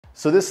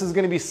So this is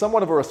going to be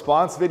somewhat of a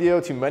response video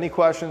to many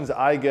questions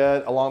I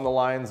get along the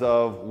lines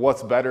of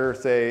what's better,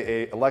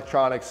 say a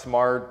electronic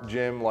smart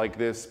gym like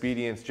this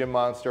Speediance Gym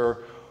Monster,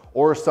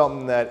 or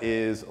something that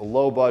is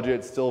low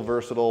budget, still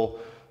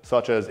versatile,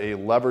 such as a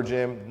lever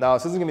gym. Now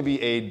this isn't going to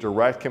be a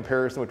direct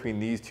comparison between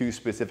these two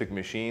specific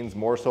machines.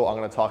 More so I'm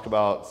going to talk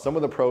about some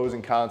of the pros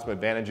and cons, some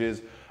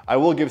advantages. I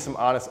will give some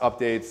honest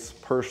updates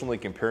personally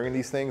comparing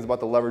these things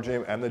about the lever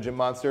gym and the Gym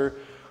Monster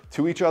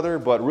to each other,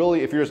 but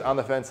really if you're just on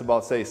the fence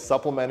about, say,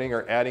 supplementing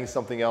or adding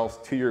something else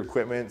to your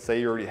equipment,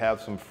 say you already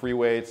have some free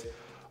weights,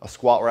 a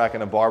squat rack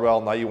and a barbell,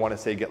 now you want to,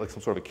 say, get like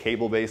some sort of a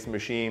cable-based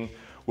machine,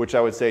 which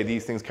I would say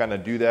these things kind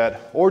of do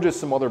that, or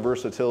just some other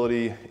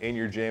versatility in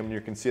your gym, and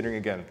you're considering,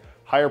 again,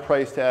 higher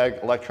price tag,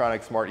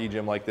 electronic smart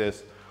e-gym like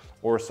this,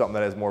 or something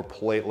that is more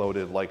plate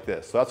loaded like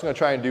this. So that's what I'm gonna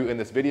try and do in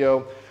this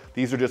video.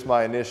 These are just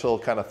my initial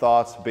kind of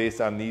thoughts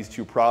based on these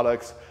two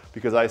products,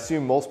 because I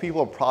assume most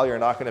people probably are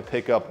not going to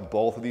pick up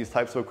both of these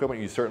types of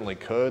equipment. You certainly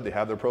could. They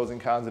have their pros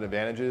and cons and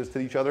advantages to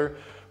each other.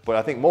 But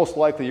I think most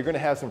likely you're going to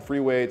have some free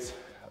weights,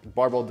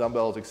 barbell,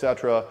 dumbbells,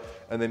 etc.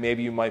 And then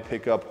maybe you might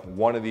pick up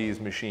one of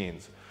these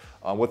machines.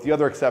 With the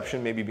other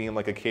exception maybe being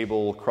like a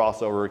cable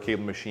crossover, a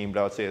cable machine, but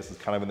I would say this is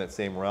kind of in that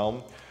same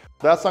realm.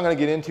 That's what I'm going to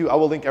get into. I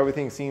will link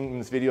everything seen in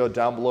this video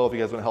down below if you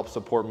guys want to help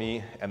support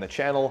me and the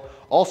channel.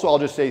 Also, I'll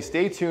just say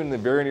stay tuned in the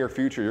very near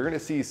future. You're going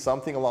to see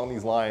something along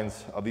these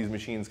lines of these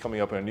machines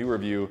coming up in a new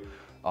review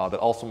that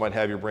also might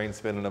have your brain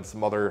spinning of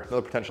some another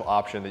potential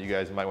option that you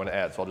guys might want to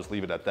add. So I'll just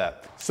leave it at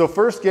that. So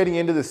first, getting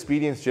into the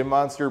Speediance Gym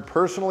Monster,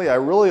 personally, I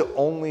really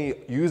only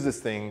use this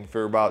thing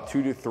for about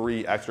 2 to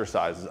 3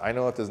 exercises. I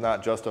know it does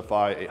not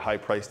justify a high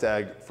price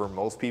tag for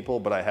most people,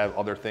 but I have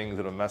other things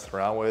that I'm messing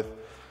around with.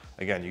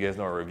 Again, you guys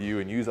know I review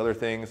and use other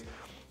things.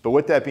 But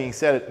with that being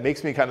said, it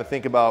makes me kind of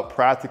think about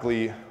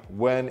practically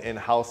when and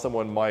how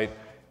someone might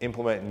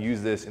implement and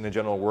use this in a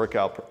general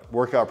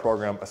workout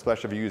program,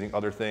 especially if you're using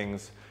other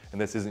things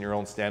and this isn't your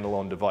own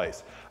standalone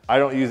device. I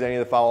don't use any of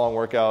the follow-along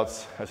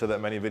workouts. I said that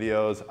in many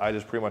videos. I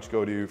just pretty much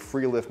go to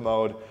free lift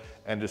mode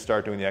and just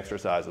start doing the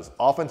exercises.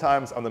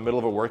 Oftentimes I'm in the middle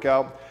of a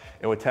workout,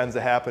 and what tends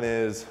to happen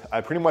is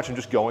I pretty much am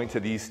just going to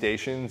these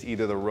stations,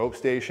 either the rope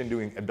station,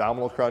 doing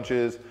abdominal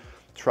crunches,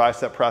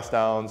 tricep press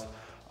downs,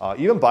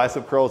 even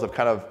bicep curls. I've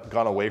kind of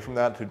gone away from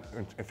that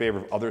in favor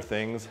of other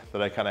things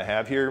that I kind of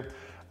have here.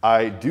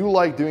 I do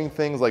like doing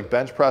things like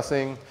bench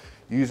pressing,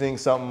 using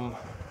something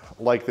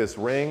like this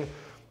ring.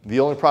 The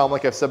only problem,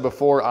 like I've said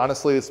before,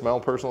 honestly, it's my own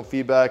personal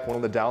feedback. One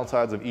of the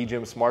downsides of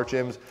e-gyms, smart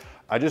gyms,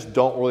 I just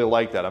don't really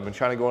like that. I've been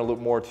trying to go a little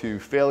more to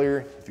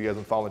failure. If you guys have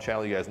been following the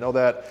channel, you guys know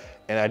that.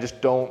 And I just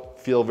don't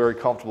feel very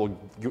comfortable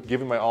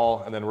giving my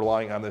all and then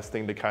relying on this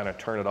thing to kind of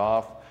turn it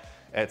off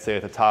at, say,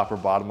 at the top or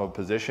bottom of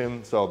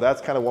position. So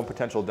that's kind of one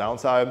potential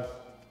downside.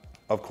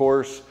 Of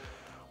course,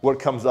 what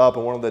comes up,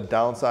 and one of the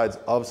downsides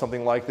of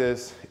something like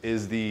this,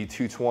 is the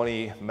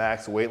 220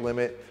 max weight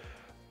limit.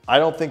 I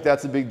don't think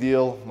that's a big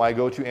deal. My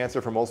go-to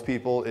answer for most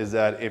people is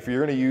that if you're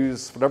gonna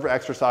use whatever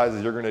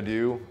exercises you're gonna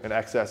do and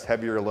excess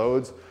heavier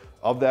loads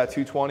of that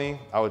 220,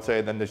 I would say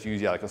then just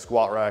use, like a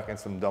squat rack and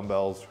some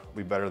dumbbells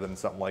would be better than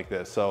something like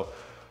this. So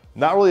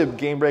not really a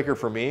game breaker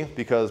for me,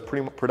 because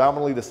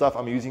predominantly the stuff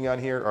I'm using on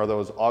here are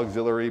those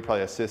auxiliary,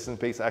 probably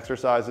assistance-based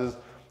exercises.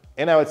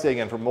 And I would say,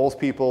 again, for most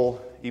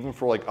people, even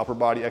for like upper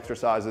body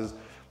exercises,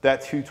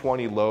 that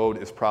 220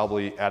 load is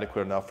probably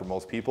adequate enough for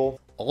most people.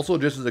 Also,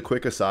 just as a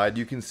quick aside,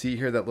 you can see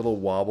here that little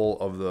wobble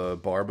of the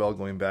barbell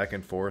going back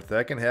and forth.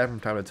 That can happen from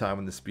time to time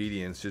in the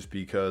Speediance just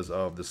because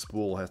of the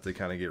spool has to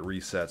kind of get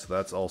reset. So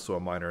that's also a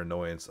minor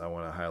annoyance I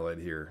want to highlight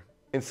here.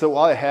 And so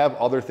while I have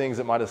other things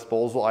at my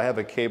disposal, I have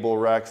a cable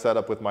rack set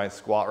up with my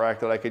squat rack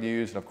that I could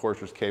use. And of course,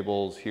 there's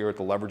cables here at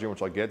the lever gym,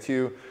 which I'll get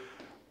to.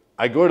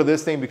 I go to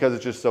this thing because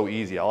it's just so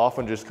easy. I'll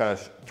often just kind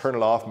of turn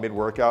it off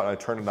mid-workout and I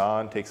turn it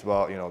on. It takes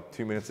about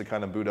 2 minutes to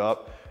kind of boot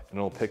up, and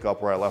it'll pick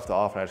up where I left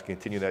off, and I just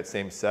continue that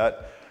same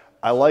set.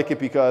 I like it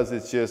because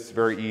it's just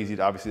very easy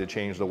to obviously to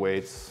change the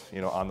weights,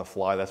 on the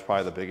fly. That's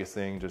probably the biggest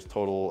thing, just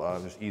total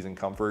just ease and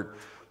comfort.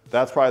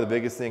 That's probably the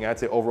biggest thing. I'd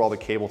say overall the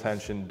cable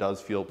tension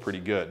does feel pretty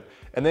good.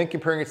 And then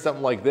comparing it to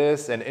something like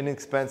this, an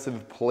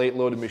inexpensive plate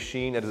loaded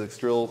machine that is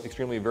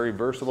extremely very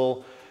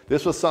versatile.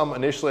 This was something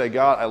initially I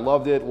got, I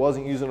loved it,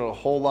 wasn't using it a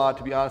whole lot,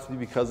 to be honest with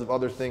you, because of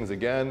other things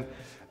again.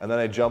 And then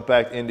I jumped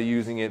back into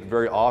using it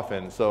very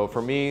often. So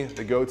for me,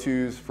 the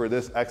go-tos for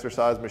this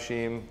exercise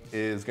machine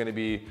is gonna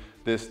be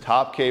this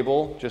top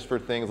cable, just for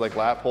things like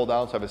lat pull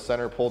down. So I have a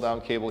center pull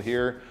down cable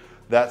here.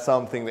 That's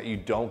something that you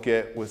don't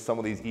get with some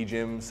of these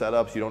e-gym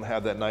setups. You don't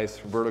have that nice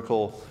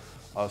vertical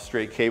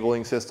straight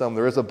cabling system.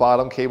 There is a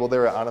bottom cable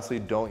there. I honestly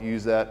don't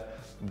use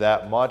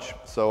that much.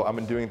 So I've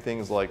been doing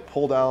things like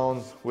pull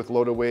downs with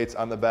loaded weights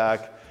on the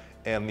back.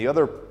 And the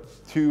other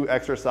 2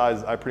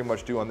 exercises I pretty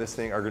much do on this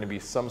thing are gonna be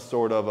some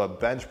sort of a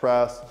bench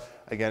press.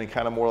 Again,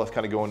 kind of more or less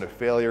kind of go into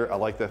failure. I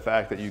like the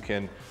fact that you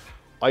can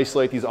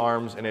isolate these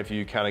arms, and if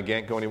you kind of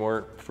can't go any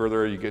more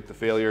further, you get to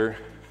failure,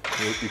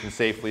 you can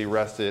safely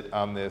rest it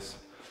on this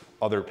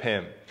other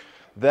pin.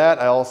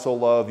 That I also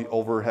love the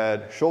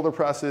overhead shoulder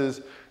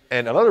presses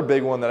And another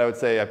big one that I would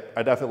say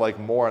I definitely like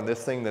more on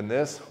this thing than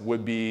this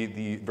would be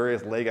the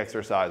various leg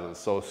exercises.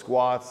 So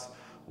squats,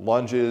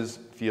 lunges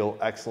feel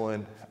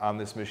excellent on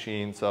this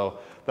machine. So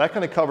that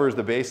kind of covers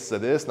the basis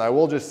of this. And I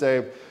will just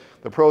say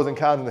the pros and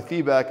cons and the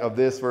feedback of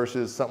this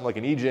versus something like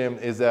an e-gym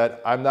is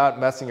that I'm not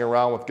messing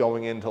around with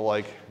going into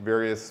like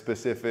various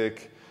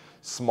specific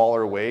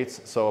smaller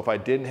weights. So if I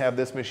didn't have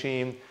this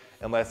machine,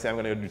 and let's say I'm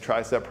gonna do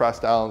tricep press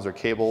downs or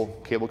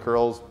cable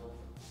curls,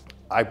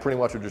 I pretty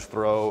much would just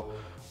throw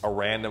a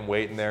random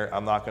weight in there.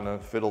 I'm not gonna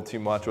fiddle too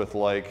much with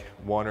like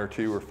 1 or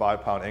 2 or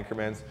 5 pound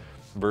increments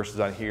versus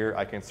on here.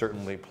 I can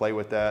certainly play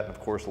with that and of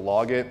course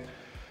log it.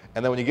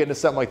 And then when you get into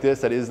something like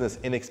this that is in this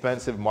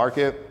inexpensive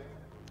market,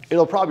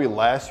 it'll probably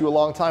last you a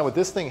long time, but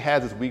this thing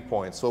has its weak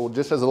points. So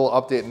just as a little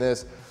update in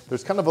this,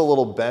 there's kind of a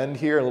little bend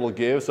here, a little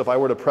give. So if I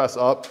were to press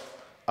up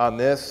on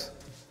this,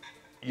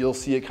 you'll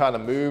see it kind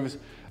of moves.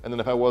 And then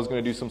if I was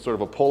gonna do some sort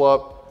of a pull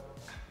up,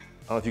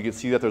 I don't know if you can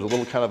see that there's a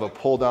little kind of a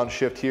pull down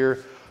shift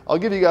here. I'll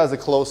give you guys a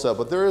close up,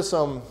 but there is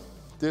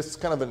this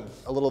kind of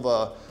a little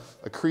of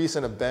a crease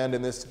and a bend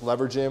in this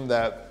lever gym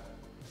that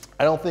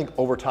I don't think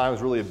over time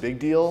is really a big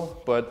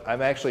deal, but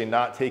I'm actually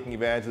not taking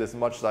advantage of this as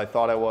much as I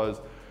thought I was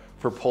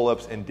for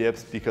pull-ups and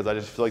dips because I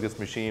just feel like this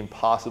machine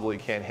possibly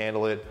can't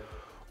handle it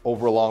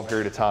over a long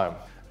period of time.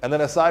 And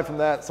then aside from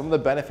that, some of the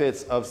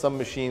benefits of some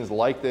machines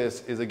like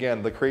this is,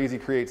 again, the crazy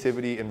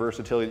creativity and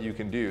versatility that you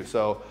can do.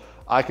 So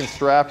I can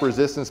strap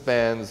resistance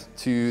bands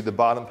to the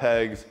bottom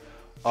pegs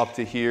up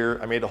to here.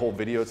 I made a whole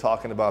video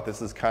talking about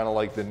this is kind of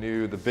like the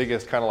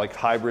biggest kind of like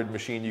hybrid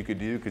machine you could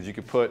do because you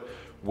could put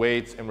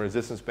weights and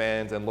resistance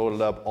bands and load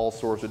it up all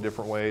sorts of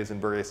different ways in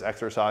various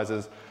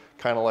exercises,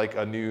 kind of like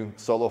a new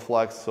solo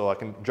flex. So I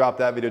can drop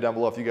that video down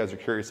below if you guys are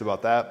curious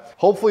about that.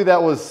 Hopefully that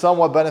was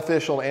somewhat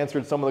beneficial and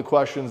answered some of the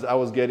questions I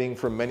was getting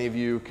from many of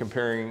you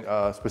comparing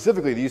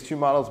specifically these two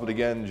models, but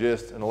again,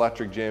 just an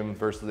electric gym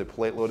versus a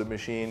plate loaded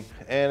machine.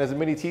 And as a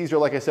mini teaser,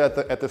 like I said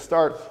at the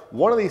start,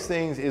 one of these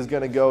things is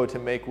gonna go to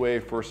make way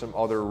for some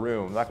other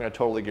room. I'm not gonna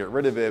totally get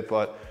rid of it,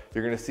 but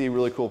you're gonna see a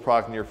really cool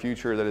product in your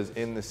future that is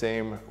in the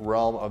same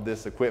realm of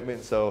this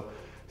equipment. So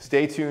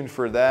stay tuned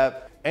for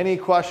that. Any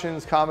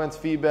questions, comments,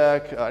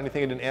 feedback,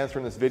 anything I didn't answer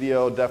in this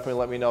video, definitely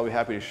let me know. I'll be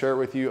happy to share it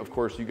with you. Of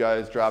course, you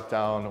guys drop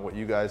down what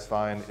you guys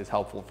find is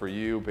helpful for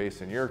you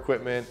based on your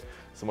equipment,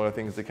 some other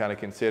things to kind of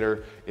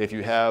consider. If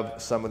you have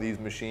some of these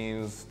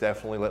machines,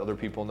 definitely let other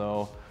people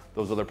know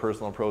those other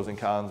personal pros and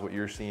cons, what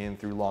you're seeing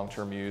through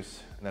long-term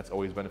use, and that's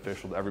always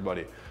beneficial to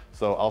everybody.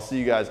 So I'll see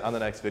you guys on the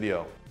next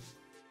video.